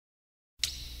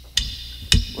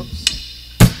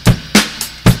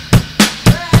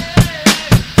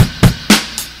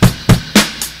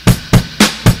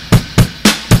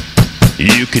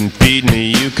You can feed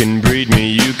me, you can breed me,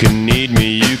 you can need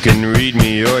me, you can read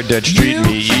me, or Dutch treat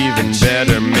me even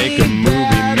better. Make a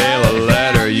movie, mail a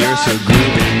letter. You're so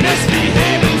groovy,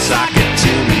 misbehaving, sock it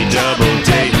to me, double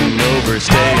dating,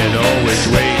 overstaying, always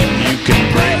waiting. You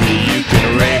can break me, you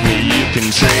can rate me, you can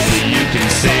trade me, you can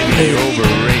save me,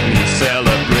 overrate me,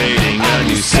 celebrating a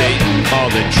new Satan. All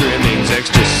the trimmings,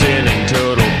 extra sinning,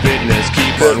 total fitness.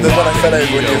 Keep on walking,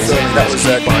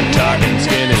 keep on talking,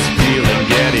 skin is feeling,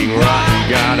 getting rotten.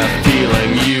 Got a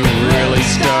feeling you really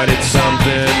started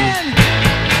something.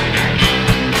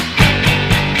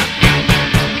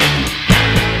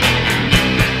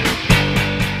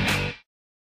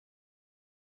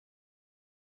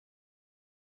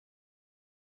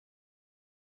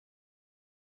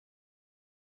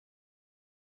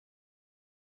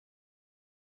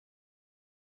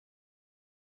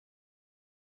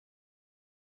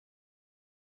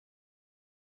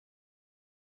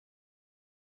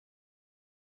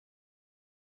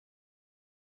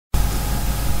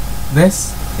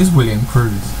 This is William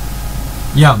Kruis.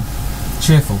 Young,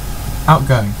 cheerful,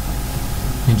 outgoing.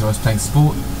 He enjoys playing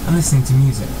sport and listening to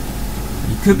music.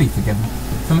 He could be forgiven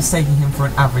for mistaking him for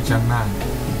an average young man,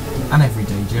 an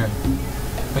everyday Joe.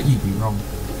 But you'd be wrong.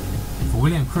 For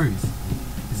William Kruis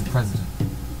is the president.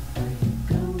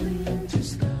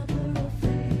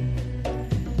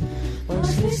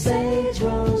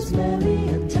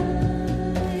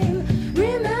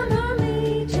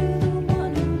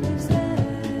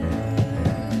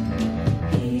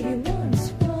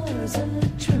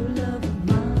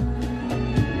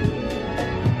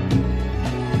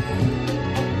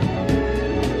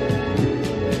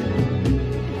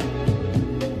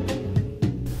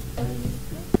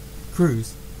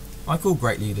 Kruis, like all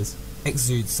great leaders,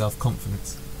 exudes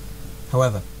self-confidence.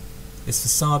 However, his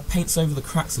facade paints over the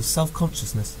cracks of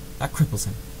self-consciousness that cripples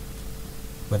him.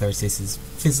 Whether it is his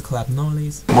physical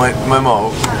abnormalities, my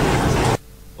mom,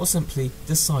 or simply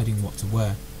deciding what to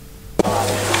wear.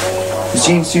 Was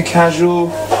jeans too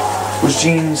casual? Was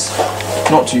jeans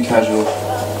not too casual?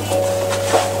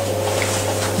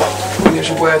 What do you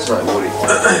actually wear tonight, Woody?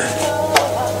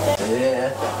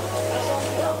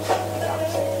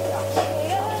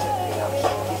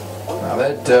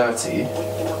 They're dirty,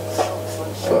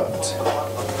 but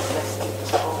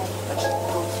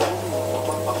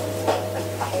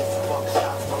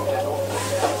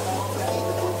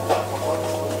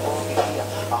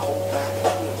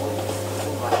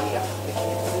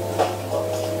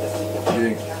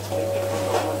doing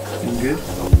good.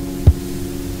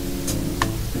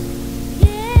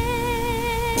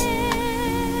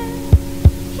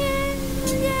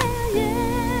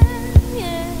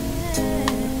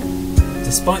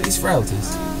 Despite these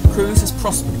frailties, Kruis has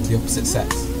prospered with the opposite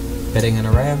sex, bedding an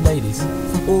array of ladies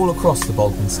from all across the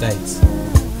Balkan states.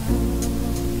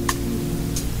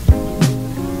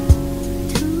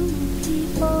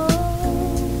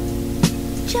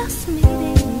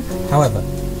 However,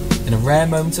 in a rare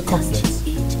moment of confidence,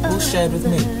 Will shared with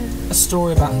me a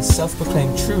story about his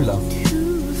self-proclaimed true love,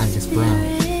 Angus Brown.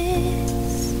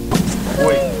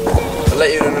 Wait, I'll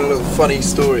let you in on a little funny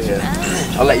story here.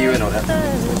 I'll let you in on it.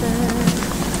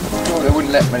 They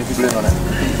wouldn't let many people in on it.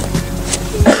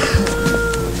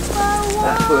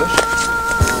 That bush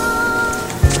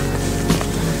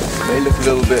may look a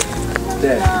little bit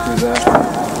dead because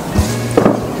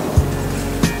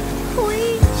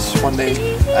one day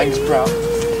Angus Brown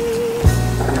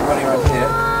was running around here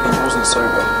and he wasn't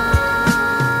sober.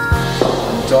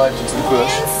 He dived into the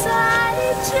bush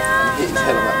and hit his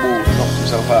head on that wall and knocked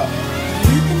himself out.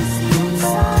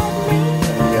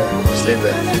 And he just lived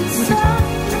there.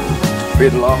 We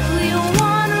had a laugh.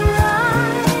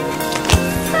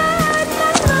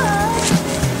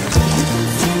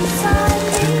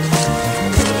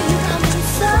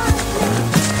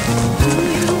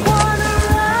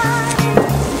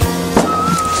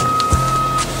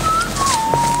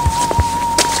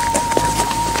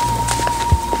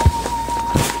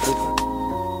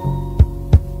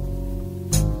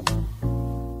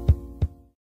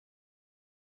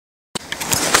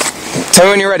 Tell me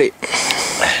when you're ready.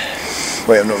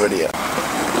 Wait, I'm not ready yet.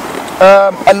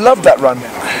 I love that run.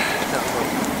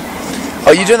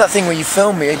 Oh, you're doing that thing where you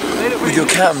film me with your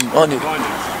cam, aren't you?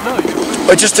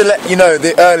 Oh, just to let you know,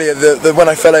 the when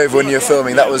I fell over when you were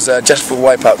filming, that was just for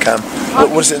wipeout cam.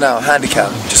 What is it now?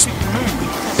 Handycam. Just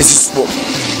is this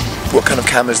what kind of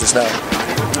cam is this now?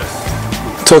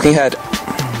 Talking head.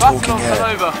 Talking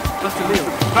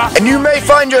head. And you may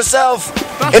find yourself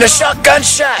in a shotgun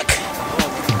shack.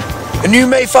 And you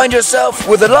may find yourself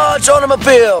with a large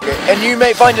automobile. And you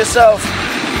may find yourself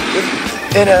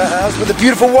in a house with a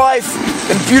beautiful wife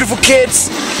and beautiful kids.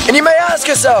 And you may ask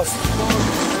yourself,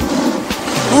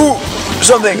 ooh,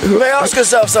 something. You may ask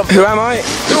yourself something. Who am I?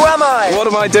 Who am I? What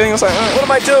am I doing? Or something like that. What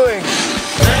am I doing?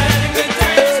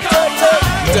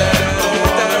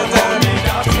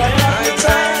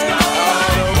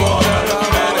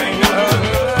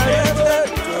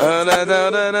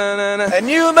 And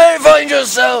you may find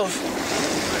yourself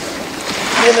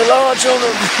in a large don't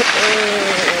know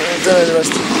the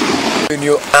rest. In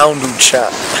your oundle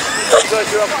chat.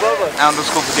 Oundle's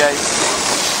called the gate.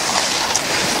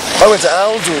 I went to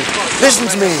Oundle. Listen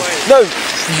to me. No,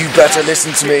 you better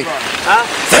listen to me.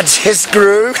 That's his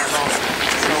screw.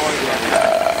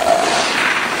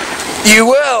 You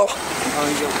will.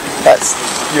 That's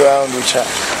your Oundle chat.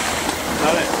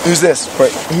 Who's this?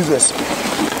 Wait, who's this?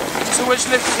 So which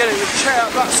lift to get it? The chair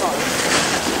out that side?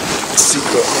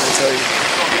 Secret, I'm gonna tell you.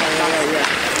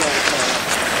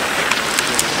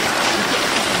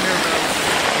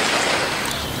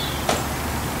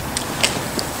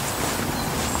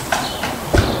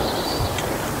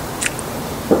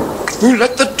 Who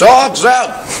let the dogs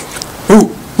out? Who?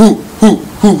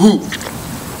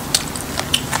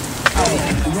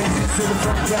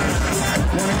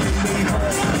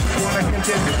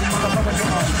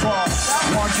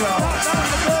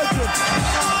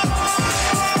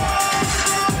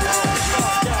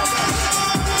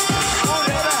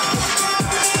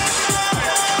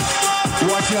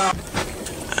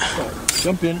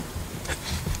 Jump in.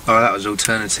 Oh, that was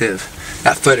alternative.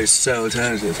 That photo's so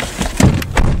alternative.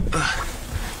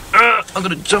 I'm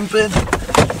gonna jump in.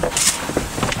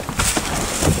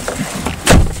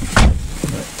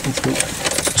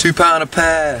 £2 a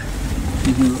pair.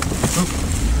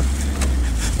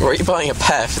 Where are you buying a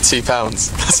pair for £2?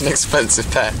 That's an expensive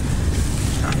pair.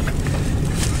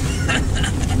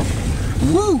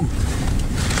 Woo!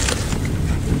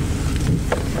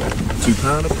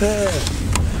 £2 a pair.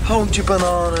 Hold your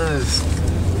bananas.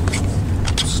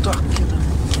 Stuck in them.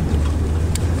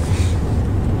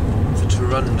 The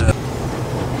Turunda.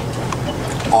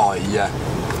 Oh yeah.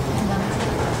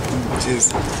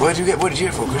 Cheers. What did you get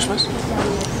it for Christmas? Are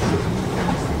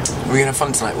we gonna have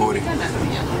fun tonight, Wardy?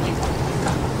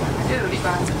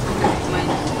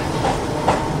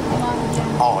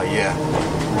 Oh yeah.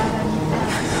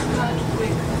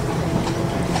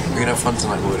 We're gonna have fun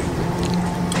tonight, Wardy.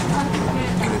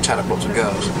 We're gonna chat up lots of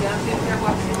girls. We're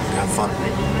gonna have fun.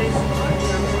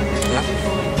 Yeah?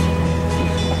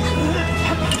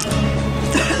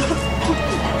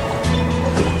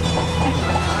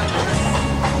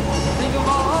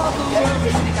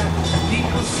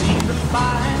 People seem to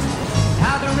find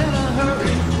how they're in a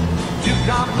hurry to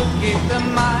complicate their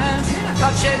minds by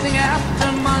chasing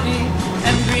after money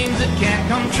and dreams that can't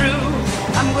come true.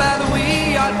 I'm glad that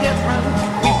we are different.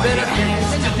 We've better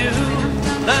things to do.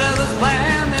 Let others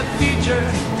plan their future.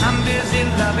 I'm busy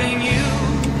loving you.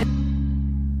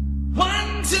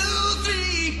 1, 2,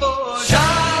 3, 4. Sha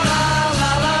la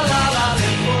la la la la,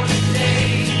 live for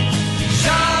today.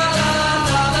 Sha la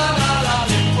la la la la,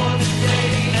 live for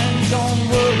today. And don't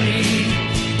worry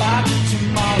about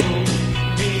tomorrow.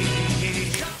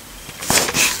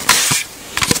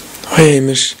 Hi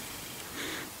Hamish.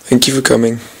 Thank you for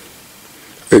coming.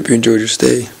 Hope you enjoyed your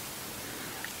stay.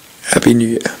 Happy New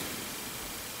Year.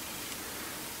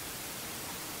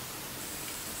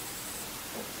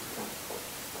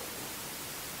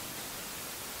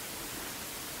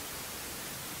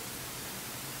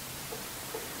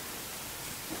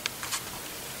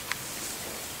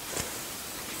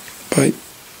 Bye.